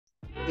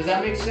Does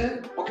that make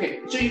sense? Okay,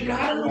 so you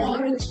gotta know how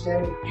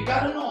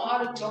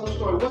to tell a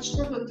story. What's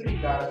number 3,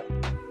 guys?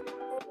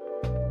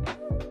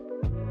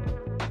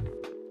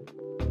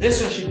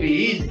 This one should be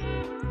easy.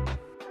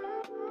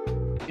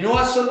 You know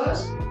what,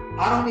 Celeste?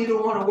 I don't even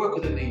want to work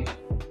with an agent.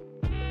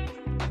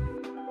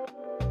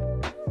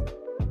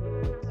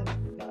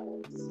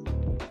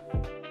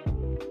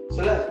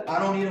 Celeste, I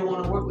don't even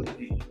want to work with an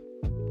agent.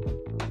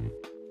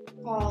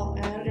 Paul,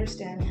 I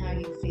understand how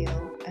you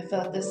feel. I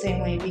felt the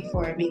same way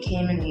before I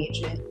became an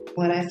agent.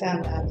 What I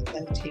found out is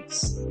that it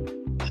takes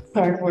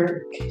hard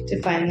work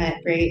to find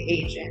that great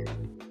agent.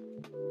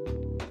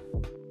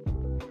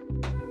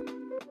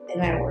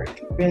 And I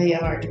worked really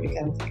hard to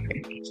become a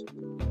great agent.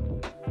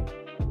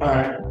 All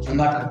right, I'm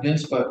not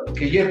convinced, but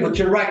okay, yeah, but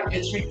you're right.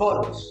 It's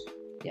rebuttals.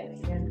 Yes,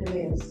 it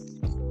is.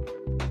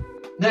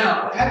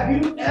 Now, have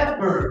you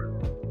ever,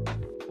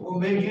 or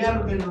maybe you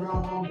haven't been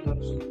around long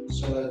enough,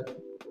 so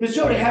Ms.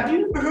 Jody, have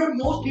you ever heard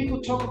most people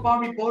talk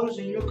about rebuttals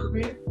in your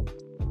career?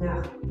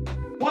 No.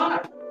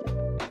 Why?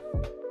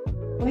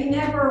 We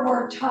never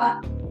were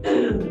taught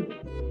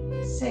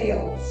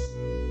sales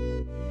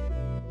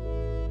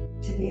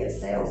to be a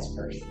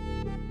salesperson.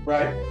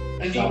 Right.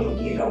 And So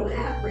you don't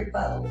have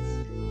rebuttals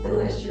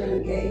unless you're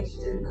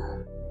engaged in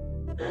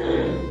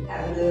the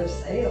avenue of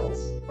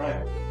sales.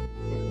 Right.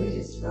 We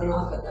just run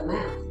off at the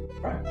mouth.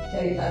 Right.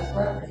 Tell you about the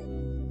property.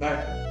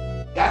 Right.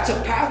 That's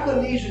a path that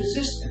leads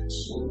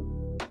resistance.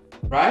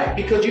 Right?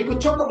 Because you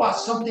could talk about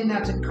something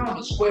that's in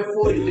common, square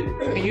footage,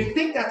 and you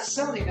think that's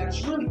something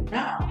that's really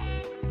not.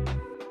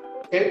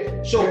 Okay?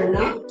 So You're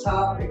not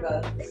taught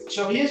rebuttals.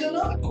 So here's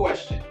another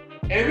question.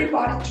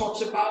 Everybody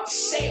talks about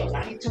sales.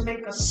 I need to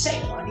make a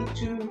sale. I need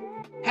to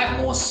have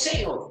more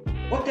sales.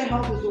 What the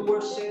hell does the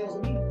word sales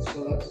mean?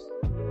 So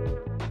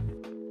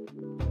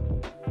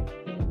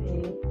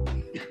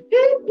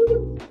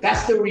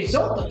that's the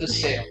result of the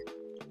sale.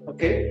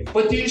 Okay?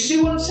 But do you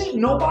see what I'm saying?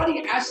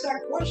 Nobody asked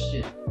that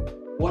question.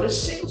 What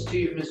is sales to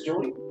you, Ms.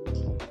 Jody?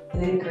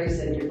 An increase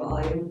in your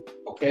volume.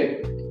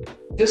 Okay?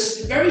 This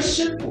is very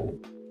simple.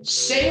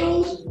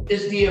 Sales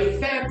is the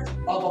effect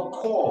of a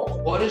cause.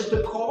 What is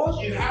the cause?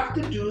 You have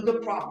to do the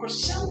proper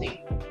selling.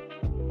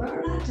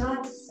 We're not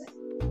taught to sell.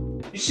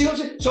 You see what I'm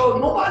saying? So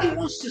nobody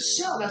wants to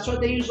sell. That's why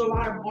they use a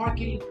lot of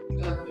marketing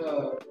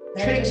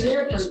tricks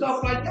and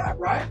stuff like that,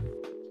 right?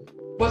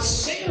 But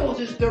sales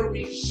is the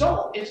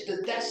result. It's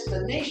the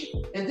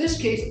destination. In this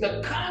case,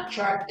 the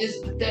contract is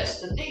the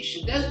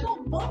destination. There's no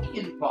money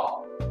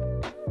involved.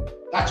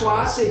 That's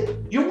why I say,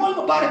 you want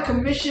about a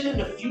commission in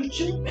the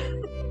future?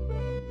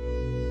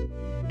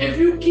 If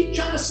you keep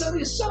trying to sell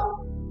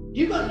yourself,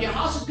 your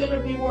house is gonna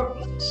be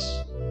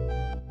worthless.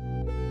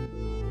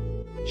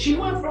 She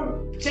went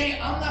from saying,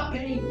 I'm not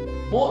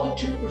paying more than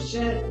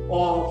 2%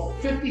 or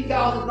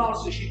 $50,000,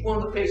 so she's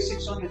going to pay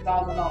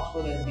 $600,000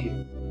 for that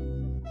deal.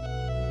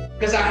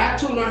 Because I had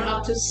to learn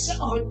how to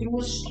sell her through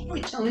a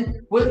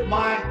storytelling with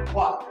my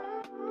what?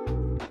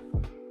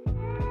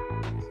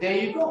 There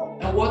you go.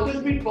 And what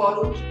does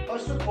rebuttals are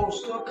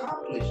supposed to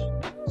accomplish?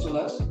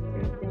 Celeste? 3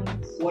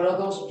 things. What are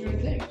those 3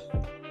 things?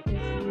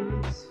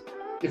 Diffuse.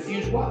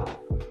 Diffuse what?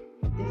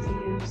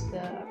 Diffuse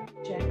the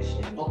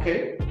objection.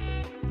 Okay.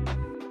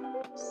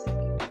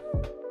 Second.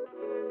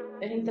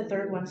 I think the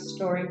third one's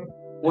story.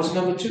 What's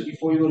number 2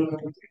 before you go to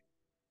number 3?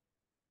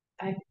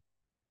 I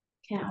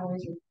can't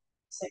always read the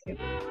second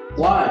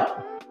Why?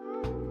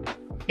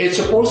 It's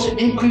supposed to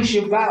increase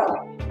your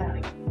value.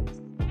 value.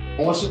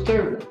 And what's the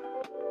third one?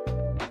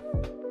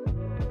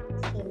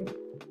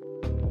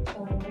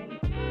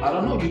 I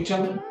don't know. You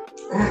tell me.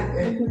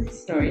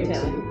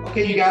 Storytelling.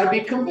 Okay, you gotta be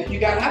convinced. You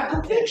gotta have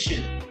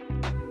conviction.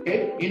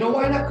 Okay, you know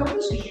why you're not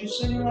convinced? Because you're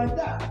sitting like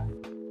that.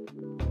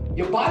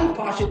 Your body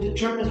posture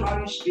determines how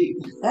you speak.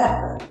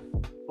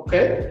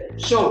 Okay,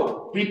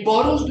 so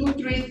rebuttals do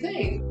 3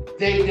 things.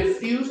 They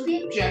diffuse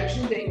the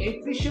objection, they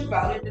increase your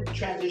value, and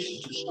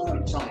transition to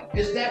storytelling.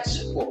 It's that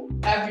simple.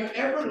 Have you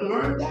ever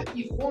learned that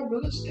before in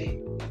real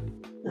estate?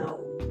 No.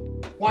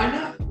 Why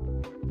not?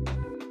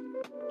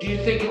 Do you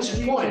think it's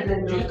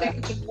important? Do you think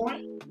it's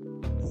important?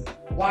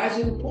 Why is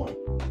it important?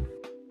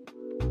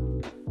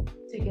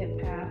 To get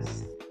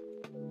past,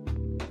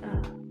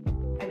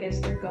 I guess,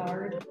 their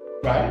guard.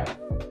 Right.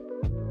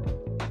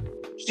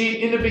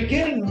 See, in the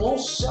beginning,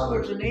 most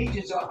sellers and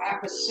agents are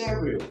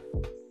adversarial.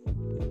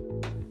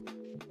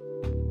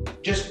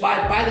 Just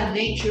by the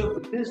nature of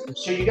the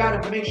business. So you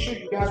got to make sure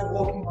you guys are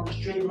walking on the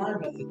straight line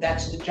method.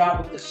 That's the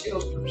job of the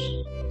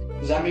salesperson.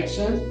 Does that make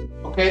sense?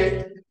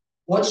 Okay.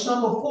 What's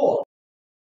number 4?